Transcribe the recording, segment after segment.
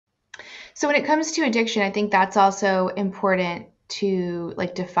So when it comes to addiction, I think that's also important to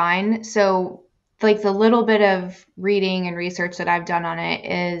like define. So like the little bit of reading and research that I've done on it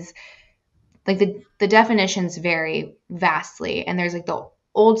is like the definitions vary vastly. And there's like the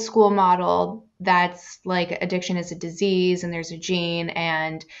old school model that's like addiction is a disease and there's a gene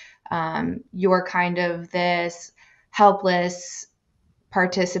and you're kind of this helpless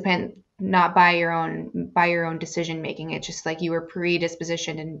participant not by your own decision making. It's just like you were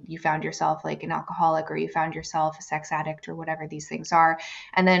predispositioned and you found yourself like an alcoholic or you found yourself a sex addict or whatever these things are.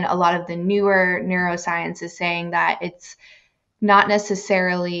 And then a lot of the newer neuroscience is saying that it's not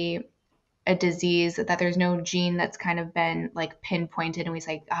necessarily a disease, that there's no gene that's kind of been like pinpointed and we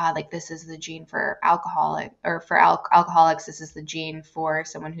say like this is the gene for alcoholic or for alcoholics, this is the gene for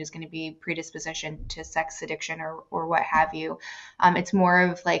someone who's going to be predispositioned to sex addiction or what have you. It's more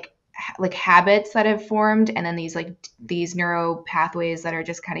of like habits that have formed and then these neuro pathways that are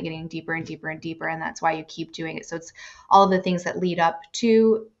just kind of getting deeper and deeper and deeper, and that's why you keep doing it. So it's all of the things that lead up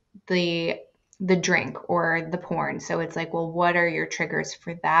to the the drink or the porn. So it's like, well, what are your triggers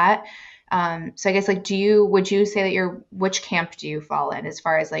for that? So I guess like, would you say that which camp do you fall in as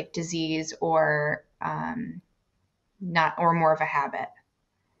far as like disease or not, or more of a habit?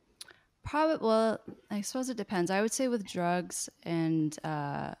 Probably, well, I suppose it depends. I would say with drugs and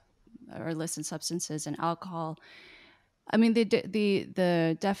or illicit substances and alcohol, I mean,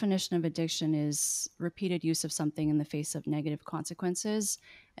 the definition of addiction is repeated use of something in the face of negative consequences.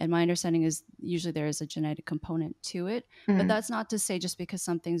 And my understanding is usually there is a genetic component to it. But Mm-hmm. that's not to say just because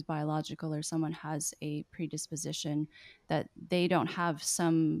something's biological or someone has a predisposition that they don't have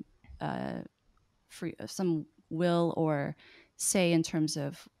uh, some will or say in terms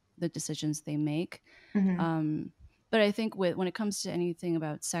of the decisions they make. Mm-hmm. Um, but I think when it comes to anything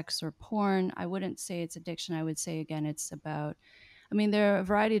about sex or porn, I wouldn't say it's addiction. I would say again, it's about. I mean, there are a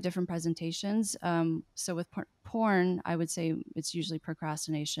variety of different presentations. So with porn, I would say it's usually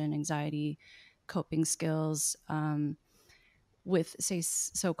procrastination, anxiety, coping skills. With say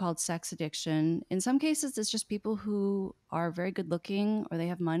so-called sex addiction, in some cases it's just people who are very good looking or they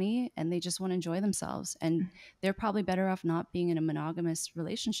have money and they just want to enjoy themselves, and they're probably better off not being in a monogamous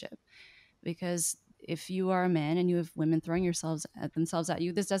relationship. Because if you are a man and you have women throwing themselves at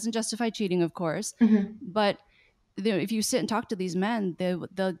you, this doesn't justify cheating, of course, Mm-hmm. but if you sit and talk to these men,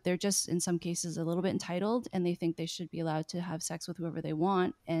 they're just in some cases a little bit entitled, and they think they should be allowed to have sex with whoever they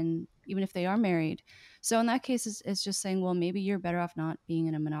want, and even if they are married. So in that case, it's just saying, well, maybe you're better off not being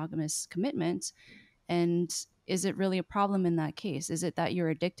in a monogamous commitment. And is it really a problem in that case? Is it that you're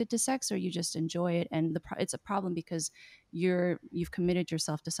addicted to sex or you just enjoy it? And it's a problem because you've committed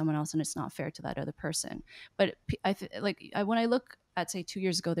yourself to someone else and it's not fair to that other person. But when I look at, say, 2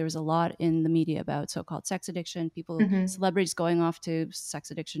 years ago, there was a lot in the media about so-called sex addiction, people, Mm-hmm. celebrities going off to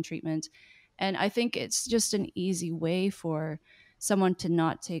sex addiction treatment. And I think it's just an easy way for someone to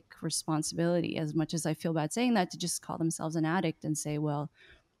not take responsibility, as much as I feel bad saying that, to just call themselves an addict and say, well,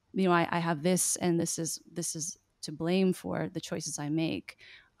 I have this, and this is to blame for the choices I make.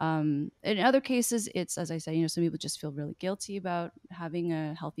 In other cases, it's, as I say, some people just feel really guilty about having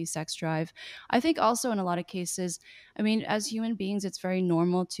a healthy sex drive. I think also in a lot of cases, I mean, as human beings, it's very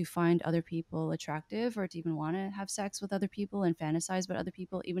normal to find other people attractive or to even want to have sex with other people and fantasize about other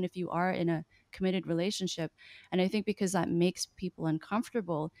people, even if you are in a committed relationship. And I think because that makes people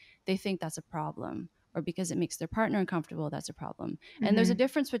uncomfortable, they think that's a problem, or because it makes their partner uncomfortable, that's a problem. And there's a Mm-hmm.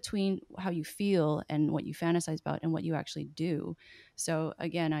 difference between how you feel and what you fantasize about and what you actually do. So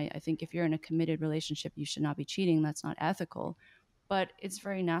again, I think if you're in a committed relationship, you should not be cheating. That's not ethical. But it's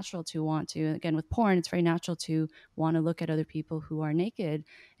very natural to want to, again, with porn, it's very natural to want to look at other people who are naked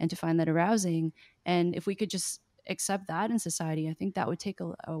and to find that arousing. And if we could just accept that in society, I think that would take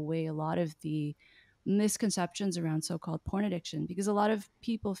away a lot of the misconceptions around so-called porn addiction, because a lot of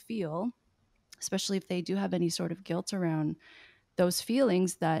people feel, especially if they do have any sort of guilt around those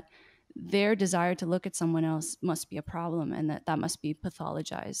feelings, that their desire to look at someone else must be a problem and that must be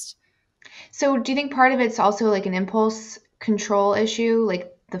pathologized. So do you think part of it's also like an impulse control issue,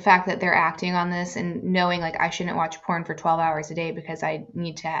 like the fact that they're acting on this and knowing like I shouldn't watch porn for 12 hours a day because I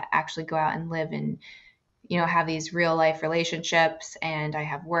need to actually go out and live and have these real life relationships and I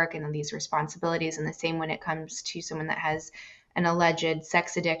have work and then these responsibilities. And the same when it comes to someone that has an alleged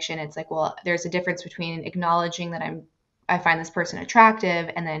sex addiction, it's like, well, there's a difference between acknowledging that I find this person attractive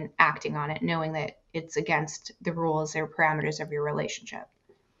and then acting on it, knowing that it's against the rules or parameters of your relationship.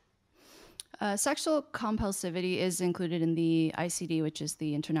 Sexual compulsivity is included in the ICD, which is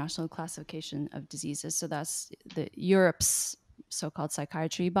the International Classification of Diseases. So that's the Europe's so-called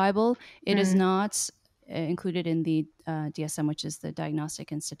psychiatry Bible. It is Mm-hmm. not included in the DSM, which is the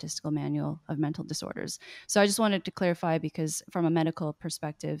Diagnostic and Statistical Manual of Mental Disorders. So I just wanted to clarify, because from a medical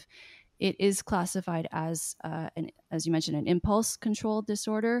perspective, it is classified as, as you mentioned, an impulse control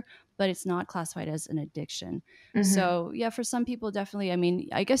disorder, but it's not classified as an addiction. Hmm. So yeah, for some people, definitely. I mean,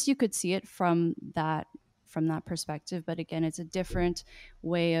 I guess you could see it from that perspective, but again, it's a different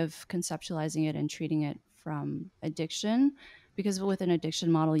way of conceptualizing it and treating it from addiction. Because with an addiction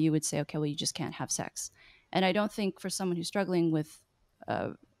model, you would say, okay, well, you just can't have sex. And I don't think for someone who's struggling with uh,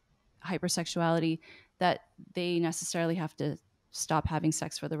 hypersexuality that they necessarily have to stop having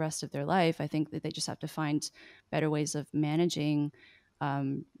sex for the rest of their life. I think that they just have to find better ways of managing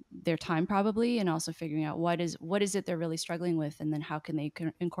their time, probably, and also figuring out what is it they're really struggling with, and then how can they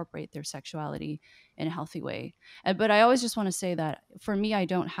incorporate their sexuality in a healthy way. But I always just want to say that for me, I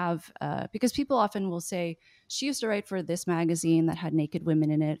don't have because people often will say, she used to write for this magazine that had naked women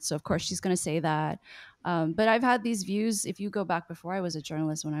in it, so of course she's going to say that. But I've had these views. If you go back before I was a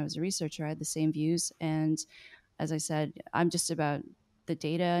journalist, when I was a researcher, I had the same views. And as I said, I'm just about the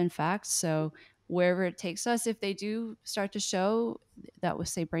data and facts. So wherever it takes us, if they do start to show that, with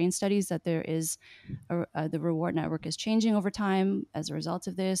say brain studies, that there is the reward network is changing over time as a result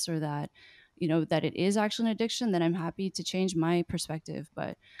of this, or that that it is actually an addiction, then I'm happy to change my perspective.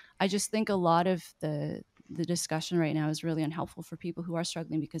 But I just think a lot of the discussion right now is really unhelpful for people who are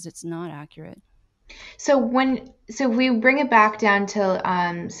struggling, because it's not accurate. So if we bring it back down to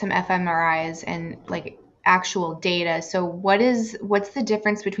some fMRIs and like actual data, so what's the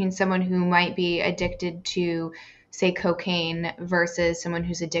difference between someone who might be addicted to, say, cocaine versus someone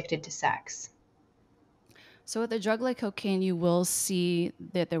who's addicted to sex? So with a drug like cocaine, you will see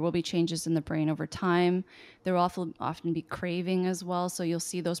that there will be changes in the brain over time. There will often be craving as well. So you'll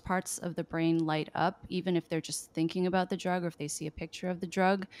see those parts of the brain light up, even if they're just thinking about the drug or if they see a picture of the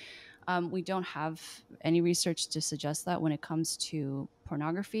drug. We don't have any research to suggest that when it comes to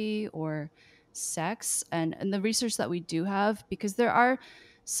pornography or sex. And the research that we do have, because there are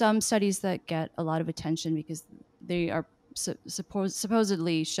some studies that get a lot of attention because they are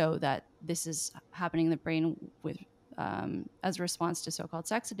supposedly show that this is happening in the brain with as a response to so-called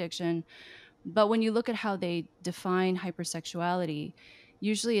sex addiction. But when you look at how they define hypersexuality,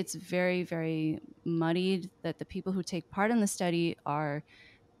 usually it's very, very muddied. That the people who take part in the study are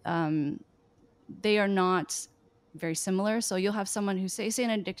um, they are not very similar. So you'll have someone who say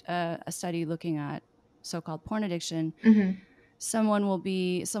a study looking at so-called porn addiction. Hmm. Someone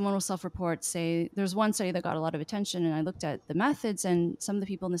will self-report, say there's one study that got a lot of attention, and I looked at the methods, and some of the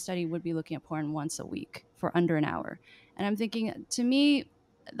people in the study would be looking at porn once a week for under an hour. And I'm thinking, to me,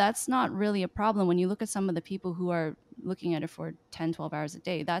 that's not really a problem. When you look at some of the people who are looking at it for 10, 12 hours a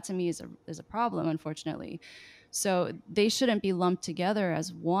day, that to me is a problem, unfortunately. So they shouldn't be lumped together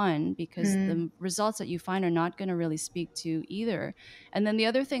as one, because Mm. the results that you find are not going to really speak to either. And then the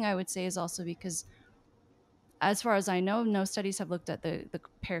other thing I would say is also because, as far as I know, no studies have looked at the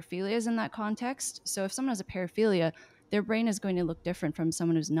paraphilias in that context. So if someone has a paraphilia, their brain is going to look different from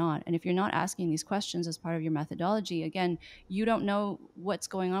someone who's not. And if you're not asking these questions as part of your methodology, again, you don't know what's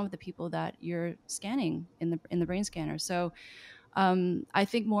going on with the people that you're scanning in the brain scanner. So I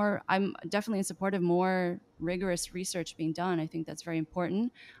think I'm definitely in support of more rigorous research being done. I think that's very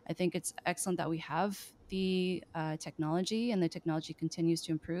important. I think it's excellent that we have the technology, and the technology continues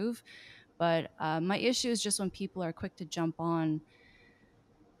to improve. But my issue is just when people are quick to jump on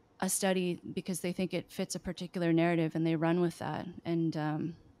a study because they think it fits a particular narrative and they run with that.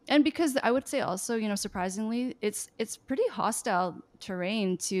 And because I would say also, surprisingly, it's pretty hostile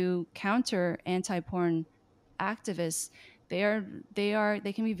terrain to counter anti-porn activists.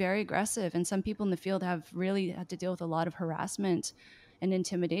 They can be very aggressive, and some people in the field have really had to deal with a lot of harassment and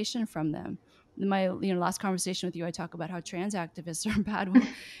intimidation from them. In my last conversation with you, I talk about how trans activists are bad. Well,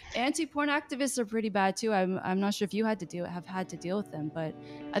 anti-porn activists are pretty bad too. I'm not sure if you have had to deal with them, but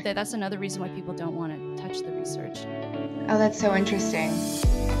that's another reason why people don't want to touch the research. Oh, that's so interesting.